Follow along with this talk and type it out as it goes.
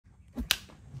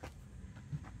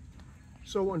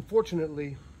So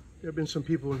unfortunately, there have been some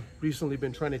people recently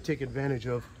been trying to take advantage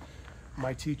of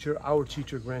my teacher, our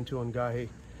teacher, Grantu Ngahe,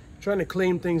 trying to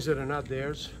claim things that are not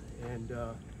theirs, and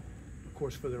of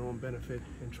course for their own benefit,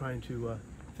 and trying to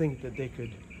think that they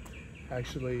could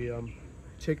actually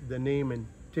take the name and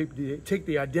take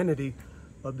the identity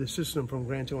of the system from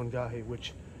Grantu Ngahe,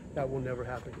 which that will never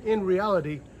happen. In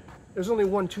reality, there's only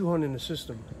one Tuhon in the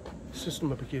system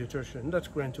of Pekiti-Tirsia, and that's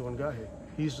Grantu Ngahe.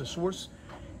 He's the source,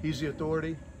 he's the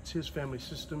authority, it's his family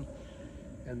system,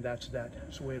 and that's that.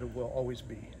 That's the way it will always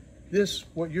be. This,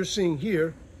 what you're seeing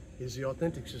here, is the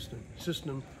authentic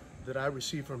system that I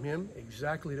received from him,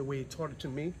 exactly the way he taught it to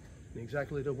me, and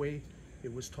exactly the way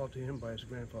it was taught to him by his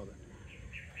grandfather.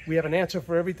 We have an answer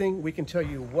for everything. We can tell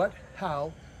you what,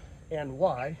 how, and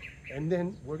why, and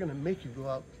then we're gonna make you go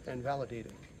out and validate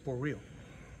it for real,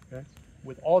 okay?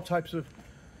 With all types of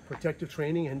protective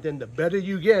training, and then the better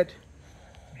you get,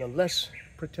 the less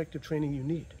protective training you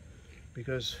need,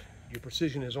 because your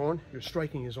precision is on, your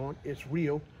striking is on, it's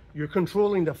real, you're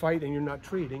controlling the fight and you're not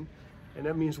trading, and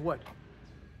that means what?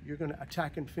 You're gonna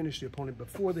attack and finish the opponent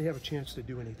before they have a chance to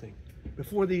do anything,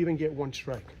 before they even get one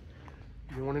strike.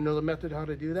 You wanna know the method how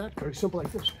to do that? Very simple,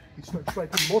 like this. You start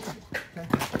striking multiple, okay?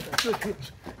 That's good, here.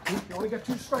 You only got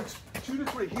 2 strikes, 2 to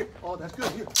 3, here. Oh, that's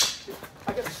good, here.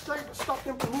 I got to stop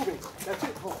them from moving. That's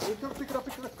it. Oh, pick it up.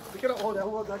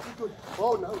 Oh, that's good.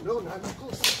 Oh, no, not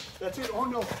close. That's it. Oh,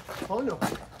 no.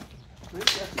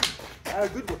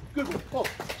 That's it. Good one. Oh,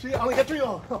 see, I only got 3.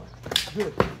 Oh,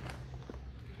 good.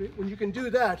 When you can do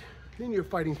that, then you're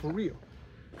fighting for real.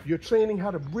 You're training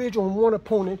how to bridge on one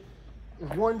opponent,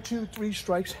 1, 2, 3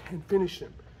 strikes, and finish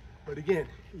them. But again,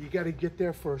 you got to get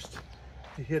there first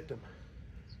to hit them.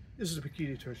 This is the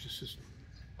Pekiti-Tirsia system.